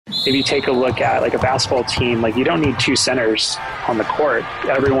if you take a look at like a basketball team, like you don't need two centers on the court.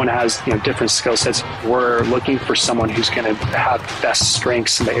 Everyone has, different skill sets. We're looking for someone who's going to have best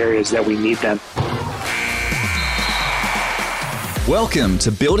strengths in the areas that we need them. Welcome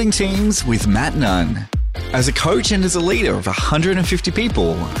to Building Teams with Matt Nunn. As a coach and as a leader of 150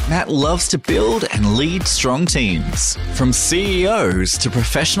 people, Matt loves to build and lead strong teams. From CEOs to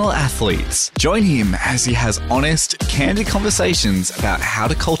professional athletes, join him as he has honest, candid conversations about how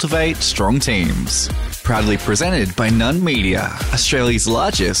to cultivate strong teams. Proudly presented by Nunn Media, Australia's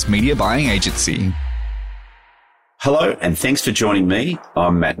largest media buying agency. Hello, and thanks for joining me.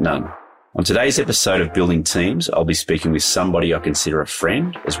 I'm Matt Nunn. On today's episode of Building Teams, I'll be speaking with somebody I consider a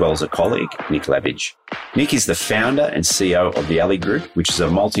friend as well as a colleague, Nick Lavidge. Nick is the founder and CEO of the Ali Group, which is a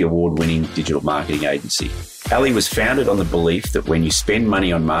multi-award winning digital marketing agency. Ali was founded on the belief that when you spend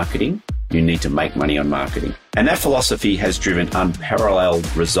money on marketing, you need to make money on marketing. And that philosophy has driven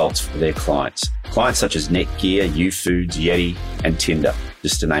unparalleled results for their clients. Clients such as Netgear, YouFoods, Yeti, and Tinder,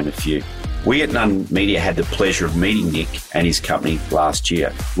 just to name a few. We at Nunn Media had the pleasure of meeting Nick and his company last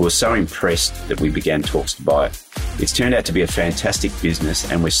year. We were so impressed that we began talks to buy it. It's turned out to be a fantastic business,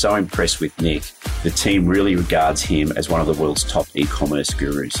 and we're so impressed with Nick. The team really regards him as one of the world's top e-commerce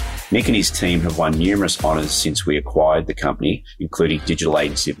gurus. Nick and his team have won numerous honours since we acquired the company, including Digital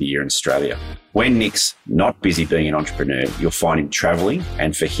Agency of the Year in Australia. When Nick's not busy being an entrepreneur, you'll find him travelling,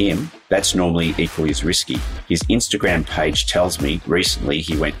 and for him, that's normally equally as risky. His Instagram page tells me recently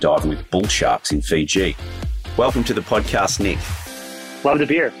he went diving with bull sharks in Fiji. Welcome to the podcast, Nick. Love to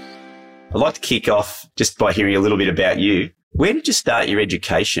be here. I'd like to kick off just by hearing a little bit about you. Where did you start your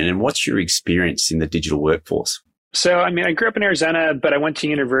education, and what's your experience in the digital workforce? So, I grew up in Arizona, but I went to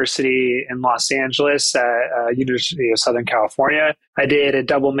university in Los Angeles at University of Southern California. I did a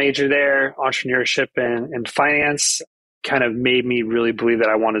double major there, entrepreneurship and finance. Kind of made me really believe that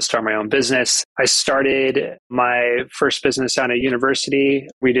I wanted to start my own business. I started my first business down at university.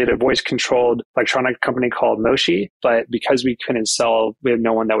 We did a voice-controlled electronic company called Moshi, but because we couldn't sell, we had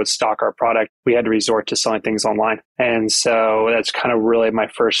no one that would stock our product. We had to resort to selling things online. And so that's kind of really my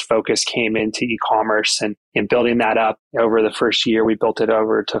first focus came into e-commerce and in building that up. Over the first year, we built it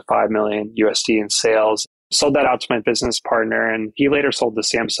over to 5 million USD in sales. Sold that out to my business partner, and he later sold to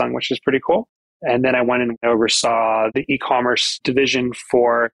Samsung, which is pretty cool. And then I went and oversaw the e-commerce division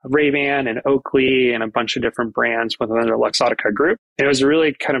for Ray-Ban and Oakley and a bunch of different brands within the Luxottica group. And it was a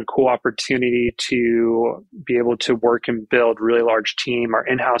really kind of cool opportunity to be able to work and build a really large team. Our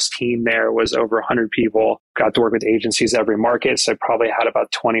in-house team there was over 100 people. Got to work with agencies every market. So I probably had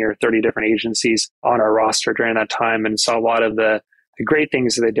about 20 or 30 different agencies on our roster during that time, and saw a lot of the great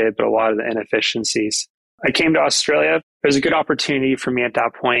things that they did, but a lot of the inefficiencies. I came to Australia. It was a good opportunity for me at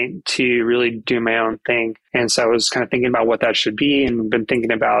that point to really do my own thing. And so I was kind of thinking about what that should be, and been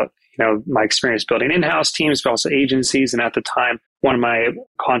thinking about, my experience building in-house teams, but also agencies. And at the time, one of my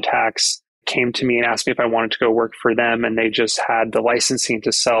contacts came to me and asked me if I wanted to go work for them. And they just had the licensing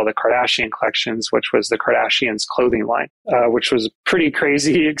to sell the Kardashian collections, which was the Kardashians clothing line, which was a pretty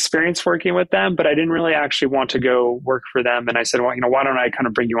crazy experience working with them. But I didn't really actually want to go work for them. And I said, well, why don't I kind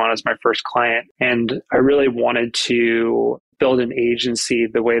of bring you on as my first client? And I really wanted to build an agency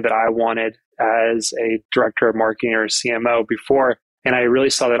the way that I wanted as a director of marketing or a CMO before. And I really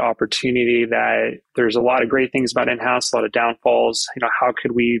saw that opportunity that there's a lot of great things about in-house, a lot of downfalls. How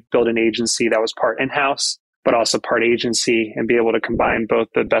could we build an agency that was part in-house, but also part agency, and be able to combine both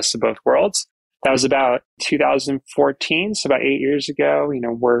the best of both worlds? That was about 2014, so about 8 years ago.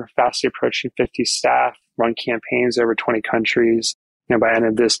 We're fastly approaching 50 staff, run campaigns over 20 countries. By the end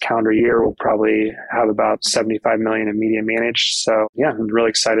of this calendar year, we'll probably have about 75 million in media managed. So yeah, I'm really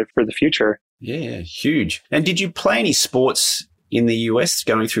excited for the future. Yeah, huge. And did you play any sports in the US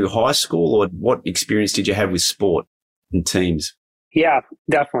going through high school, or what experience did you have with sport and teams? Yeah,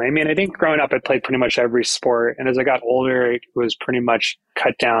 definitely. I think growing up, I played pretty much every sport. And as I got older, it was pretty much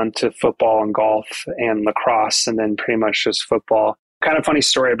cut down to football and golf and lacrosse, and then pretty much just football. Kind of funny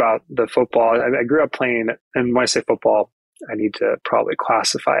story about the football. I grew up playing, and when I say football, I need to probably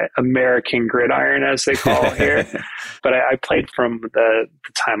classify it American gridiron, as they call it here. But I played from the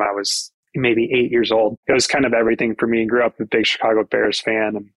time I was maybe 8 years old. It was kind of everything for me. Grew up a big Chicago Bears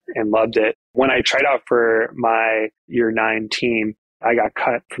fan and loved it. When I tried out for my year 9 team, I got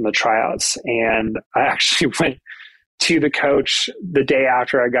cut from the tryouts, and I actually went to the coach the day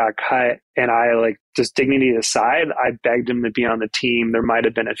after I got cut, and I just dignity aside, I begged him to be on the team. There might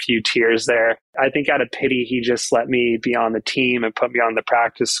have been a few tears there. I think out of pity, he just let me be on the team and put me on the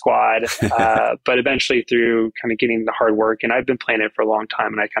practice squad. But eventually through kind of getting the hard work, and I've been playing it for a long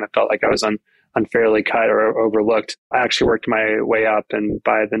time, and I kind of felt like I was unfairly cut or overlooked. I actually worked my way up, and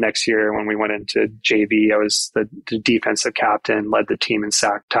by the next year when we went into JV, I was the defensive captain, led the team in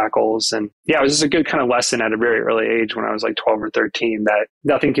sack tackles. And yeah, it was just a good kind of lesson at a very early age when I was like 12 or 13 that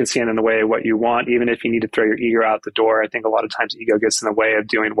nothing can stand in the way of what you want, even if you need to throw your ego out the door. I think a lot of times ego gets in the way of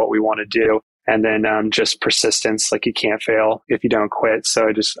doing what we want to do. And then just persistence, like you can't fail if you don't quit. So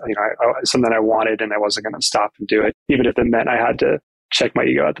I just, something I wanted and I wasn't going to stop and do it, even if it meant I had to check my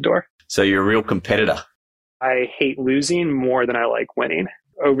ego at the door. So you're a real competitor. I hate losing more than I like winning.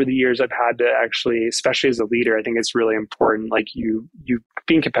 Over the years, I've had to actually, especially as a leader, I think it's really important. Like you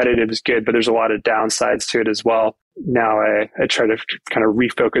being competitive is good, but there's a lot of downsides to it as well. Now I try to kind of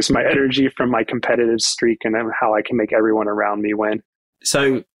refocus my energy from my competitive streak and how I can make everyone around me win.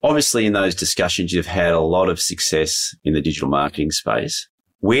 So obviously in those discussions, you've had a lot of success in the digital marketing space.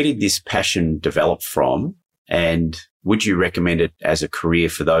 Where did this passion develop from? And would you recommend it as a career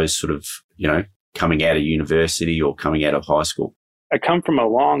for those sort of, coming out of university or coming out of high school? I come from a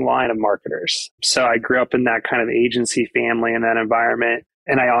long line of marketers. So I grew up in that kind of agency family and that environment.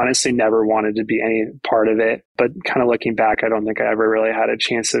 And I honestly never wanted to be any part of it. But kind of looking back, I don't think I ever really had a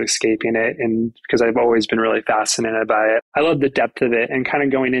chance of escaping it. And because I've always been really fascinated by it. I love the depth of it and kind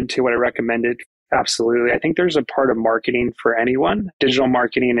of going into what I recommended. Absolutely. I think there's a part of marketing for anyone. Digital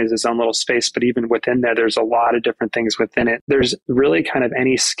marketing is its own little space, but even within there, there's a lot of different things within it. There's really kind of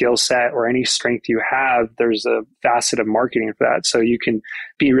any skill set or any strength you have, there's a facet of marketing for that. So you can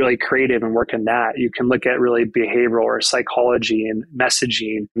be really creative and work in that. You can look at really behavioral or psychology and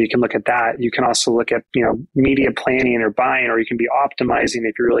messaging. You can look at that. You can also look at, media planning or buying, or you can be optimizing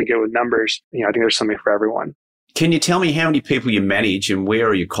if you're really good with numbers. I think there's something for everyone. Can you tell me how many people you manage and where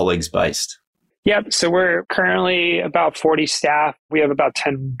are your colleagues based? Yeah, so we're currently about 40 staff. We have about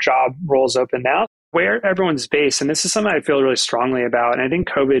 10 job roles open now. Where everyone's based, and this is something I feel really strongly about, and I think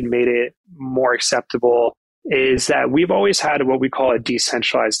COVID made it more acceptable, is that we've always had what we call a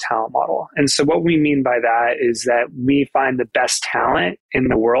decentralized talent model. And so what we mean by that is that we find the best talent in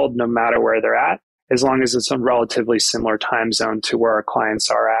the world, no matter where they're at, as long as it's a relatively similar time zone to where our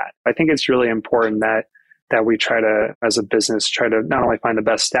clients are at. I think it's really important that we try to, as a business, try to not only find the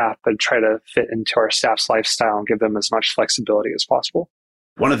best staff, but try to fit into our staff's lifestyle and give them as much flexibility as possible.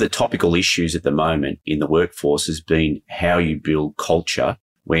 One of the topical issues at the moment in the workforce has been how you build culture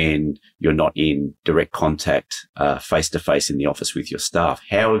when you're not in direct contact face-to-face in the office with your staff.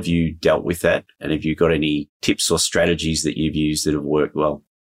 How have you dealt with that? And have you got any tips or strategies that you've used that have worked well?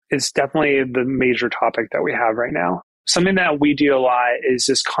 It's definitely the major topic that we have right now. Something that we do a lot is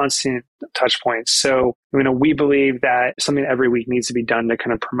just constant touch points. So, we believe that something every week needs to be done to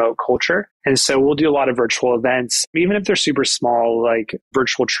kind of promote culture. And so we'll do a lot of virtual events, even if they're super small, like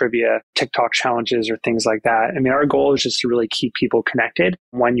virtual trivia, TikTok challenges, or things like that. Our goal is just to really keep people connected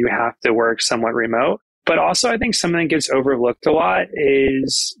when you have to work somewhat remote. But also, I think something that gets overlooked a lot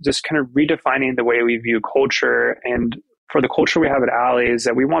is just kind of redefining the way we view culture. And for the culture we have at Alley is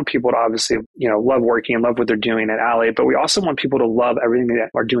that we want people to obviously, love working and love what they're doing at Alley, but we also want people to love everything that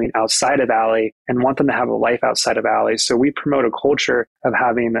we're doing outside of Alley and want them to have a life outside of Alley. So we promote a culture of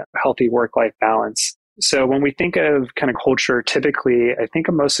having a healthy work-life balance. So when we think of kind of culture, typically, I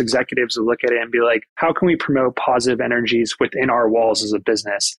think most executives will look at it and be like, how can we promote positive energies within our walls as a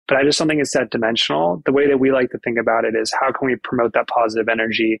business? But I just don't think it's that dimensional. The way that we like to think about it is how can we promote that positive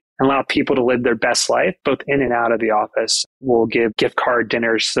energy and allow people to live their best life, both in and out of the office. We'll give gift card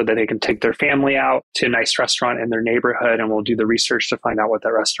dinners so that they can take their family out to a nice restaurant in their neighborhood, and we'll do the research to find out what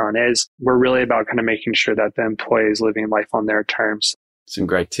that restaurant is. We're really about kind of making sure that the employee is living life on their terms. Some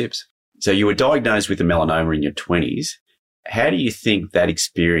great tips. So you were diagnosed with a melanoma in your 20s. How do you think that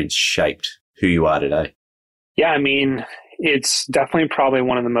experience shaped who you are today? Yeah, it's definitely probably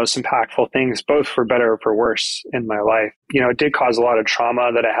one of the most impactful things, both for better or for worse in my life. It did cause a lot of trauma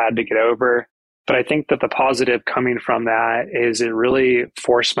that I had to get over. But I think that the positive coming from that is it really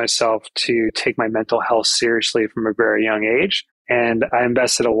forced myself to take my mental health seriously from a very young age. And I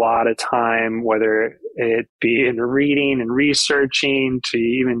invested a lot of time, whether it be in reading and researching to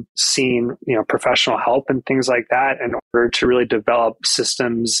even seeing, professional help and things like that in order to really develop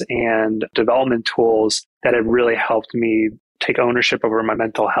systems and development tools that have really helped me take ownership over my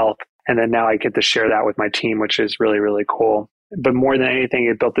mental health. And then now I get to share that with my team, which is really, really cool. But more than anything,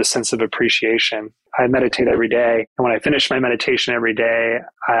 it built this sense of appreciation. I meditate every day. And when I finish my meditation every day,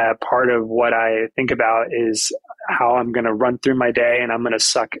 part of what I think about is how I'm going to run through my day, and I'm going to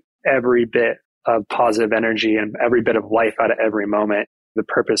suck every bit of positive energy and every bit of life out of every moment. The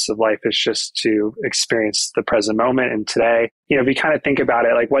purpose of life is just to experience the present moment and today. If you kind of think about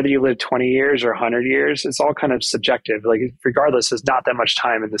it, like whether you live 20 years or 100 years, it's all kind of subjective. Like regardless, there's not that much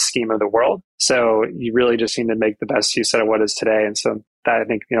time in the scheme of the world. So you really just need to make the best use out of what is today. And so that I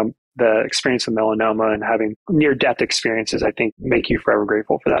think, the experience of melanoma and having near-death experiences, I think make you forever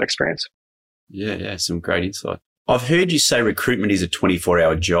grateful for that experience. Yeah, some great insight. I've heard you say recruitment is a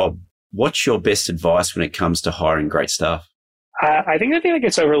 24-hour job. What's your best advice when it comes to hiring great staff? I think the thing that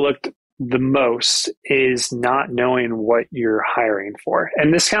gets overlooked the most is not knowing what you're hiring for.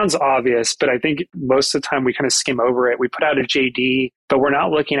 And this sounds obvious, but I think most of the time we kind of skim over it. We put out a JD, but we're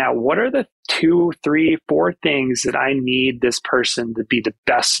not looking at what are the 2, 3, 4 things that I need this person to be the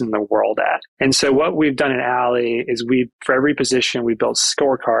best in the world at. And so what we've done in Alley is for every position, we built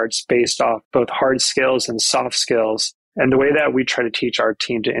scorecards based off both hard skills and soft skills. And the way that we try to teach our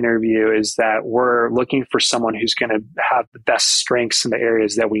team to interview is that we're looking for someone who's going to have the best strengths in the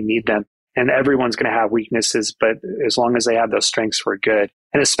areas that we need them. And everyone's going to have weaknesses, but as long as they have those strengths, we're good.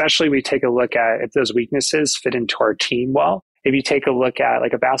 And especially we take a look at if those weaknesses fit into our team well. If you take a look at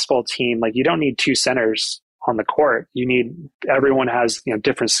like a basketball team, like you don't need 2 centers on the court. Everyone has,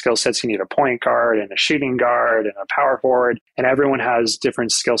 different skill sets. You need a point guard and a shooting guard and a power forward, and everyone has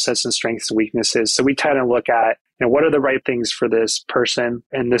different skill sets and strengths and weaknesses. So we try to look at, what are the right things for this person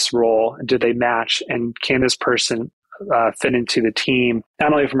in this role? Do they match? And can this person fit into the team,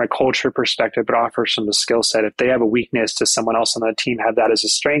 not only from a culture perspective, but offer some of the skill set? If they have a weakness, does someone else on the team have that as a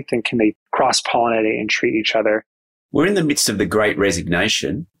strength? And can they cross-pollinate and treat each other? We're in the midst of the Great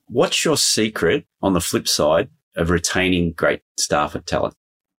Resignation. What's your secret on the flip side of retaining great staff and talent?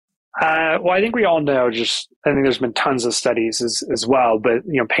 Well, I think we all know I think there's been tons of studies as well, but,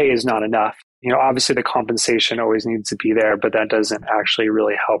 pay is not enough. Obviously the compensation always needs to be there, but that doesn't actually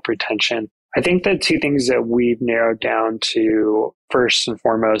really help retention. I think the 2 things that we've narrowed down to, first and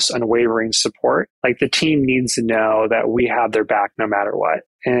foremost, unwavering support. Like the team needs to know that we have their back no matter what.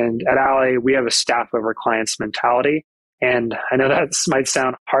 And at Alley, we have a staff over clients mentality. And I know that might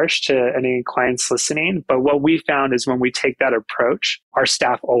sound harsh to any clients listening, but what we found is when we take that approach, our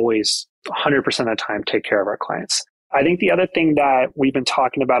staff always 100% of the time take care of our clients. I think the other thing that we've been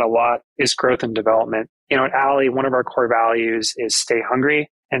talking about a lot is growth and development. At Alley, one of our core values is stay hungry.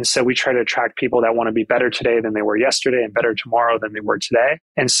 And so we try to attract people that want to be better today than they were yesterday and better tomorrow than they were today.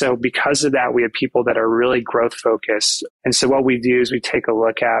 And so because of that, we have people that are really growth focused. And so what we do is we take a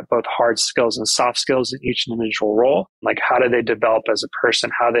look at both hard skills and soft skills in each individual role. Like how do they develop as a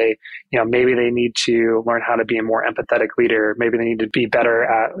person? How they, maybe they need to learn how to be a more empathetic leader. Maybe they need to be better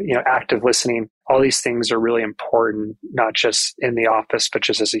at, active listening. All these things are really important, not just in the office, but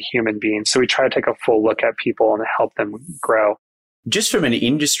just as a human being. So we try to take a full look at people and help them grow. Just from an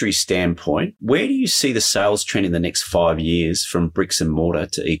industry standpoint, where do you see the sales trend in the next 5 years from bricks and mortar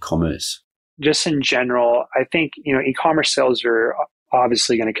to e-commerce? Just in general, I think, e-commerce sales are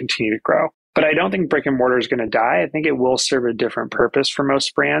obviously going to continue to grow, but I don't think brick and mortar is going to die. I think it will serve a different purpose for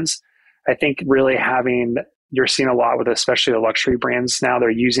most brands. I think really you're seeing a lot with especially the luxury brands now, they're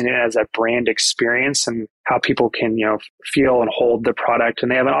using it as a brand experience and how people can, feel and hold the product, and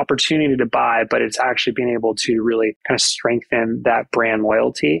they have an opportunity to buy, but it's actually being able to really kind of strengthen that brand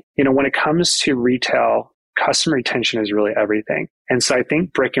loyalty. When it comes to retail, customer retention is really everything. And so I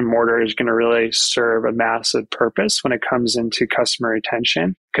think brick and mortar is going to really serve a massive purpose when it comes into customer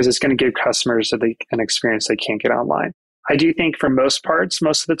retention, because it's going to give customers an experience they can't get online. I do think for most parts,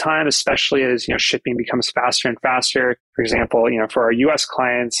 most of the time, especially as, shipping becomes faster and faster. For example, for our US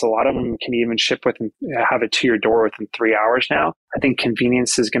clients, a lot of them can even have it to your door within 3 hours now. I think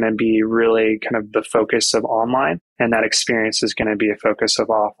convenience is going to be really kind of the focus of online, and that experience is going to be a focus of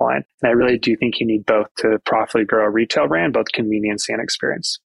offline. And I really do think you need both to profitably grow a retail brand, both convenience and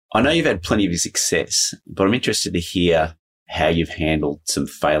experience. I know you've had plenty of success, but I'm interested to hear how you've handled some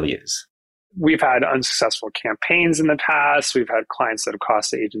failures. We've had unsuccessful campaigns in the past. We've had clients that have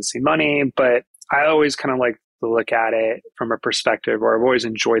cost the agency money, but I always kind of like to look at it from a perspective where I've always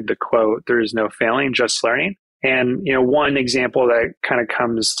enjoyed the quote, "There is no failing, just learning." And, one example that kind of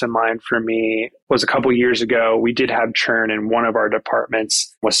comes to mind for me was a couple years ago, we did have churn in one of our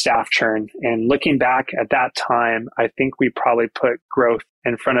departments, was staff churn. And looking back at that time, I think we probably put growth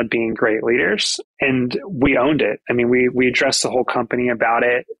in front of being great leaders, and we owned it. I mean, we addressed the whole company about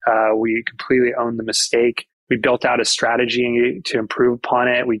it. We completely owned the mistake. We built out a strategy to improve upon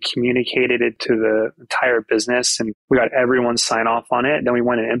it. We communicated it to the entire business, and we got everyone sign off on it. Then we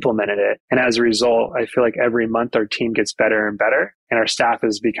went and implemented it. And as a result, I feel like every month our team gets better and better, and our staff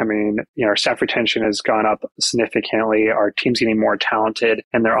is becoming, our staff retention has gone up significantly. Our team's getting more talented,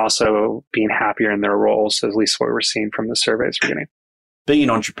 and they're also being happier in their roles, at least what we're seeing from the surveys we're getting. being an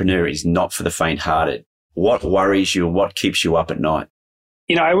entrepreneur is not for the faint-hearted. What worries you and what keeps you up at night?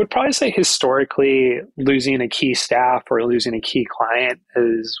 I would probably say historically losing a key staff or losing a key client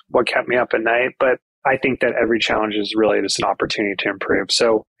is what kept me up at night. But I think that every challenge is really just an opportunity to improve.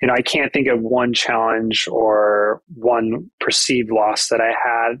 So, I can't think of one challenge or one perceived loss that I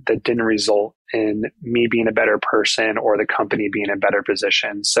had that didn't result in me being a better person or the company being in a better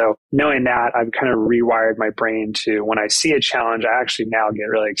position. So knowing that, I've kind of rewired my brain to when I see a challenge, I actually now get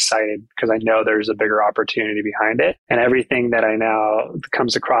really excited because I know there's a bigger opportunity behind it. And everything that I now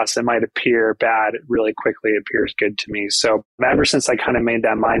comes across that might appear bad really quickly appears good to me. So ever since I kind of made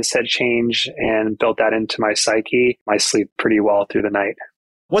that mindset change and built that into my psyche, I sleep pretty well through the night.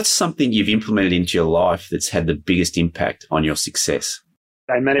 What's something you've implemented into your life that's had the biggest impact on your success?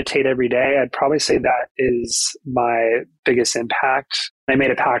 I meditate every day. I'd probably say that is my biggest impact. I made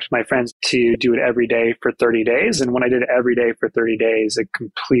a pact with my friends to do it every day for 30 days. And when I did it every day for 30 days, it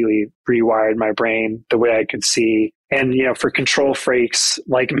completely rewired my brain the way I could see. And, for control freaks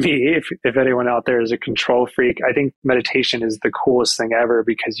like me, if anyone out there is a control freak, I think meditation is the coolest thing ever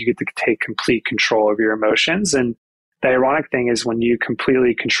because you get to take complete control of your emotions. And the ironic thing is when you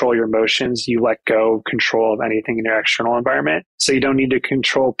completely control your emotions, you let go of control of anything in your external environment. So you don't need to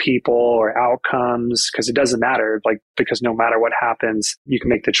control people or outcomes because it doesn't matter, because no matter what happens, you can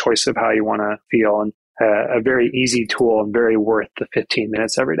make the choice of how you want to feel. And a very easy tool and very worth the 15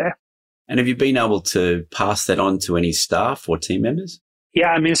 minutes every day. And have you been able to pass that on to any staff or team members?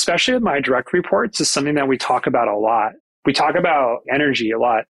 Yeah, especially with my direct reports is something that we talk about a lot. We talk about energy a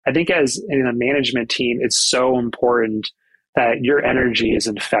lot. I think as in a management team, it's so important that your energy is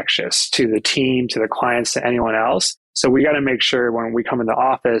infectious to the team, to the clients, to anyone else. So we got to make sure when we come in the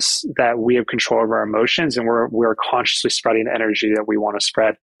office that we have control of our emotions and we're consciously spreading the energy that we want to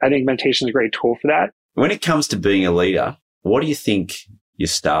spread. I think meditation is a great tool for that. When it comes to being a leader, what do you think your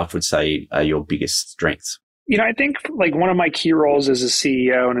staff would say are your biggest strengths? I think one of my key roles as a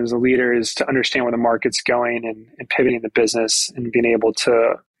CEO and as a leader is to understand where the market's going and pivoting the business and being able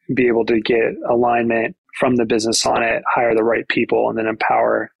to get alignment from the business on it, hire the right people, and then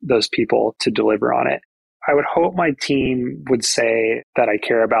empower those people to deliver on it. I would hope my team would say that I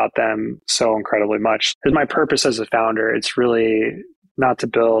care about them so incredibly much. Because my purpose as a founder, it's really not to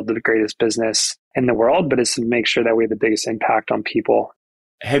build the greatest business in the world, but it's to make sure that we have the biggest impact on people.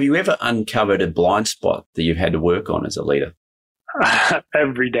 Have you ever uncovered a blind spot that you've had to work on as a leader?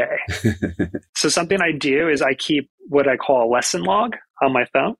 Every day. So something I do is I keep what I call a lesson log on my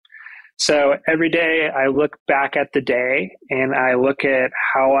phone. So every day I look back at the day and I look at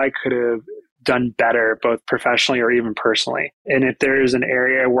how I could have done better, both professionally or even personally. And if there's an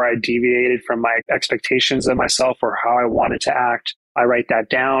area where I deviated from my expectations of myself or how I wanted to act, I write that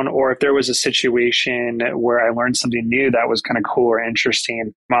down. Or if there was a situation where I learned something new that was kind of cool or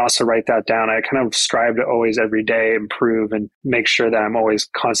interesting, I also write that down. I kind of strive to always every day improve and make sure that I'm always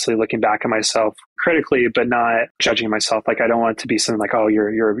constantly looking back at myself critically, but not judging myself. I don't want it to be something like, oh, you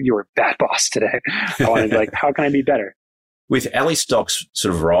were a bad boss today. I want to be how can I be better? With alley stocks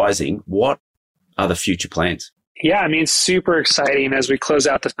sort of rising, what are the future plans? Yeah, super exciting as we close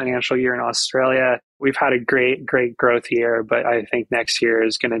out the financial year in Australia. We've had a great growth year, but I think next year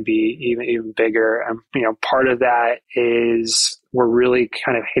is going to be even bigger. Part of that is we're really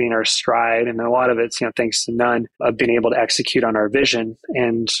kind of hitting our stride. And a lot of it's, thanks to None of being able to execute on our vision.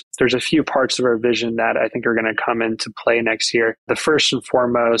 And there's a few parts of our vision that I think are going to come into play next year. The first and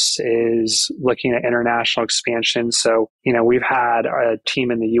foremost is looking at international expansion. So, we've had a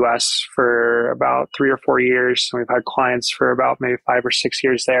team in the US for about 3 or 4 years. And we've had clients for about maybe 5 or 6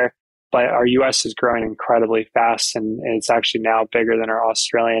 years there. But our US is growing incredibly fast, and it's actually now bigger than our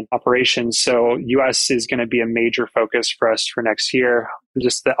Australian operations. So US is going to be a major focus for us for next year.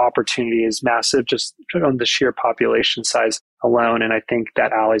 Just the opportunity is massive, just on the sheer population size alone. And I think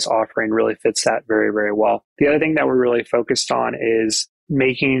that Alley's offering really fits that very, very well. The other thing that we're really focused on is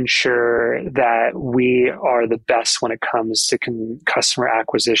making sure that we are the best when it comes to customer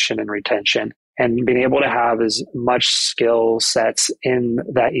acquisition and retention. And being able to have as much skill sets in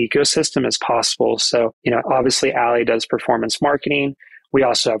that ecosystem as possible. So, obviously Alley does performance marketing. We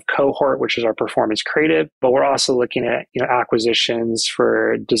also have Cohort, which is our performance creative, but we're also looking at, acquisitions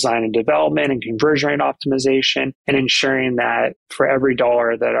for design and development and conversion rate optimization and ensuring that for every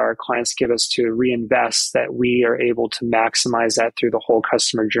dollar that our clients give us to reinvest, that we are able to maximize that through the whole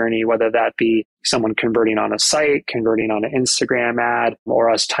customer journey, whether that be someone converting on a site, converting on an Instagram ad,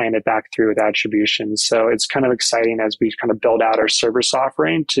 or us tying it back through with attribution. So it's kind of exciting as we kind of build out our service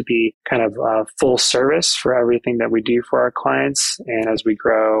offering to be kind of full service for everything that we do for our clients and as we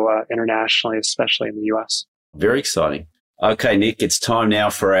grow internationally, especially in the US. Very exciting. Okay, Nick, it's time now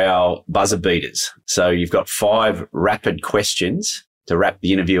for our buzzer beaters. So you've got 5 rapid questions to wrap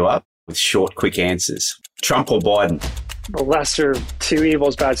the interview up with short, quick answers. Trump or Biden? The lesser of two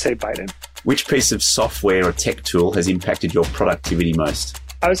evils, but I'd say Biden. Which piece of software or tech tool has impacted your productivity most?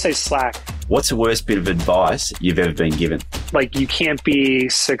 I would say Slack. What's the worst bit of advice you've ever been given? Like, you can't be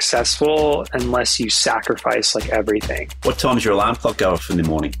successful unless you sacrifice like everything. What time does your alarm clock go off in the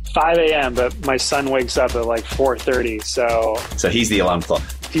morning? 5 a.m., but my son wakes up at like 4:30, So he's the alarm clock.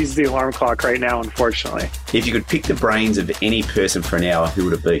 He's the alarm clock right now, unfortunately. If you could pick the brains of any person for an hour, who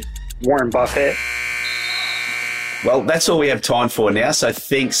would it be? Warren Buffett. Well, that's all we have time for now. So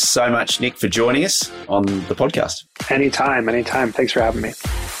thanks so much, Nick, for joining us on the podcast. Anytime. Thanks for having me.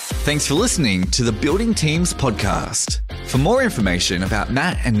 Thanks for listening to the Building Teams podcast. For more information about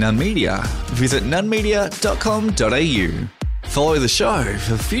Matt and Nunn Media, visit nunmedia.com.au. Follow the show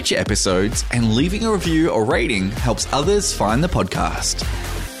for future episodes, and leaving a review or rating helps others find the podcast.